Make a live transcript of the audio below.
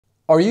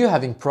Are you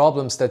having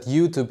problems that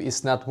YouTube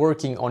is not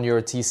working on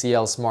your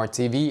TCL Smart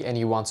TV and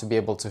you want to be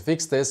able to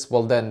fix this?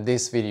 Well, then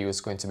this video is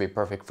going to be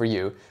perfect for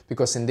you,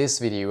 because in this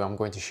video I'm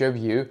going to show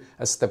you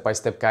a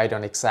step-by-step guide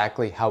on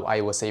exactly how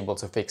I was able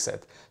to fix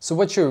it. So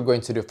what you're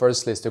going to do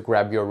firstly is to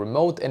grab your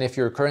remote, and if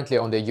you're currently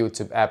on the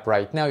YouTube app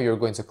right now, you're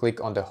going to click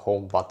on the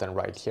home button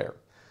right here.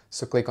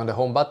 So click on the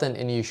home button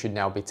and you should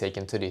now be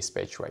taken to this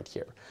page right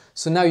here.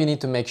 So now you need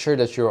to make sure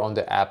that you're on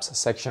the apps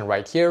section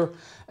right here.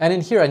 And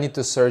in here I need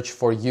to search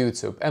for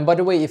YouTube. And by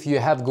the way, if you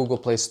have Google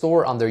Play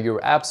Store under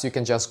your apps, you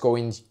can just go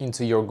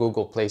into your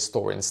Google Play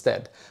Store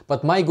instead.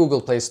 But my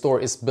Google Play Store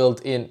is built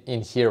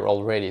in here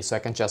already. So I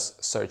can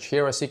just search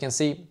here, as you can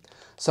see.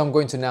 So I'm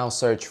going to now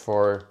search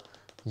for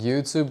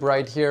YouTube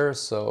right here.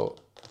 So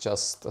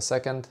just a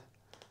second,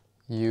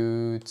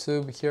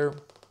 YouTube here.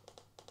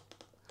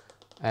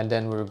 And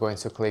then we're going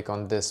to click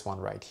on this one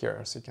right here,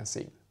 as you can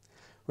see.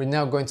 We're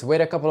now going to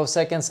wait a couple of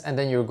seconds, and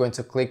then you're going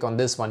to click on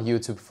this one,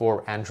 YouTube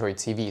for Android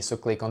TV. So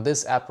click on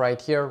this app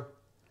right here,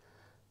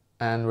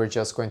 and we're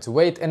just going to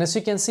wait. And as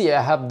you can see,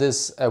 I have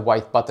this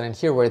white button in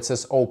here where it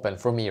says open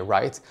for me,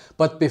 right?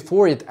 But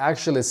before it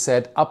actually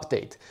said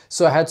update.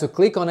 So I had to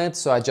click on it.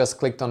 So I just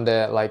clicked on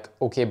the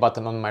OK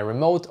button on my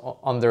remote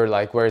under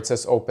where it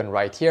says open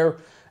right here.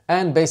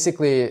 And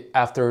basically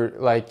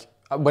after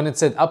when it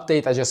said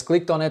update, I just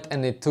clicked on it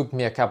and it took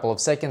me a couple of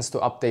seconds to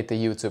update the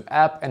YouTube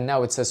app, and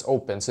now it says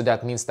open. So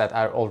that means that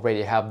I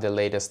already have the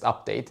latest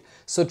update.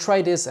 So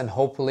try this and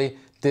hopefully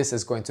this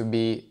is going to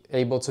be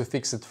able to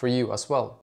fix it for you as well.